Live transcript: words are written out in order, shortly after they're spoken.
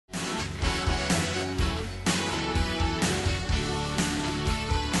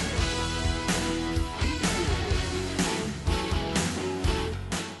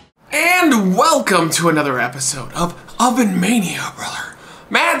And welcome to another episode of Oven Mania, brother.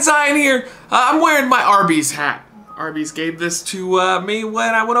 Mad Zion here. I'm wearing my Arby's hat. Arby's gave this to me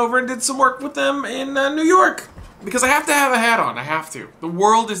when I went over and did some work with them in New York. Because I have to have a hat on. I have to. The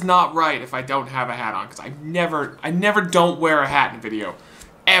world is not right if I don't have a hat on. Because I never don't wear a hat in a video.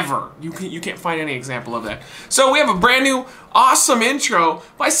 Ever. You can't find any example of that. So we have a brand new awesome intro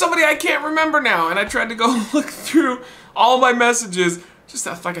by somebody I can't remember now. And I tried to go look through all my messages. Just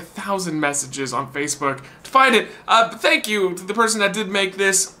like 1,000 messages on Facebook to find it. But thank you to the person that did make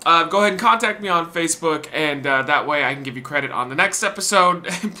this. Go ahead and contact me on Facebook, and that way I can give you credit on the next episode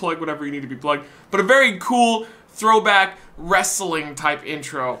and plug whatever you need to be plugged. But a very cool throwback wrestling type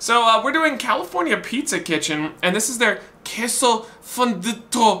intro. So we're doing California Pizza Kitchen, and this is their Queso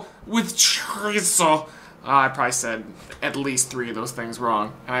Fundido with Chorizo. I probably said at least 3 of those things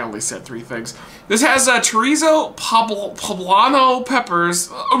wrong. I only said 3 things. This has chorizo, poblano peppers.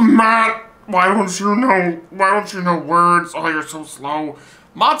 Matt, why don't you know words? Oh, you're so slow.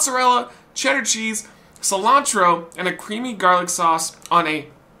 Mozzarella, cheddar cheese, cilantro, and a creamy garlic sauce on a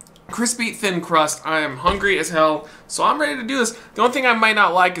crispy thin crust. I am hungry as hell, so I'm ready to do this. The only thing I might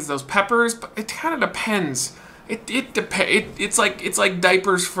not like is those peppers, but it kind of depends. It's like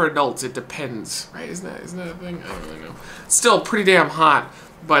diapers for adults. It depends, right? Isn't that a thing? I don't really know. It's still pretty damn hot,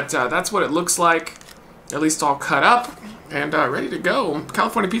 but that's what it looks like. At least all cut up and ready to go.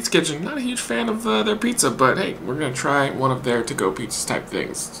 California Pizza Kitchen. Not a huge fan of their pizza, but hey, we're gonna try one of their to-go pizza type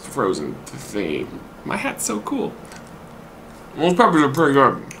things. It's frozen theme. My hat's so cool. Those peppers are pretty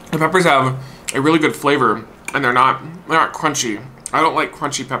good. The peppers have a really good flavor, and they're not crunchy. I don't like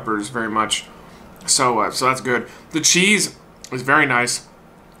crunchy peppers very much. So that's good. The cheese is very nice.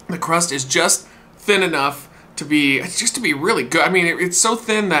 The crust is just thin enough to be really good. I mean, it's so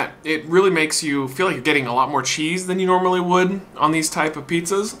thin that it really makes you feel like you're getting a lot more cheese than you normally would on these type of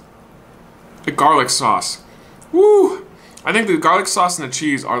pizzas. The garlic sauce, woo! I think the garlic sauce and the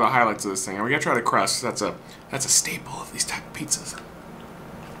cheese are the highlights of this thing. And we gotta try the crust. That's a staple of these type of pizzas.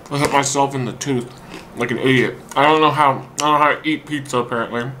 I hit myself in the tooth like an idiot. I don't know how to eat pizza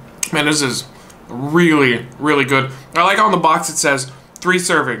apparently. Man, this is really, really good. I like on the box it says 3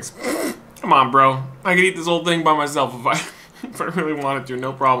 servings. Come on, bro. I could eat this whole thing by myself if I really wanted to,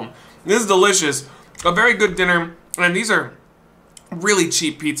 no problem. This is delicious. A very good dinner, and these are really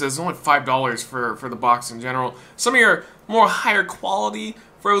cheap pizzas. Only $5 for the box in general. Some of your more higher quality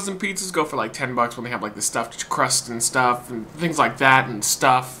frozen pizzas go for like $10 when they have like the stuffed crust and stuff and things like that and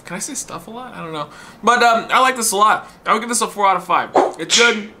stuff. Can I say stuff a lot? I don't know. But I like this a lot. I would give this a 4 out of 5. It's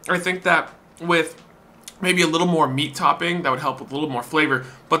good. I think that with maybe a little more meat topping, that would help with a little more flavor.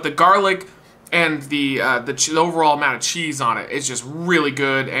 But the garlic and the overall amount of cheese on it is just really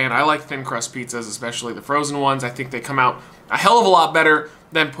good. And I like thin crust pizzas, especially the frozen ones. I think they come out a hell of a lot better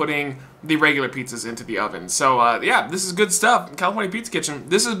than putting the regular pizzas into the oven. So yeah, this is good stuff. California Pizza Kitchen.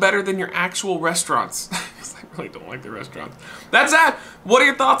 This is better than your actual restaurants. I really don't like the restaurants. That's that. What are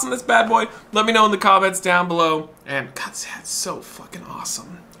your thoughts on this bad boy? Let me know in the comments down below. And God, that's so fucking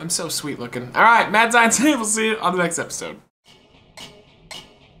awesome. I'm so sweet looking. All right, Mad Zion, we'll see you on the next episode.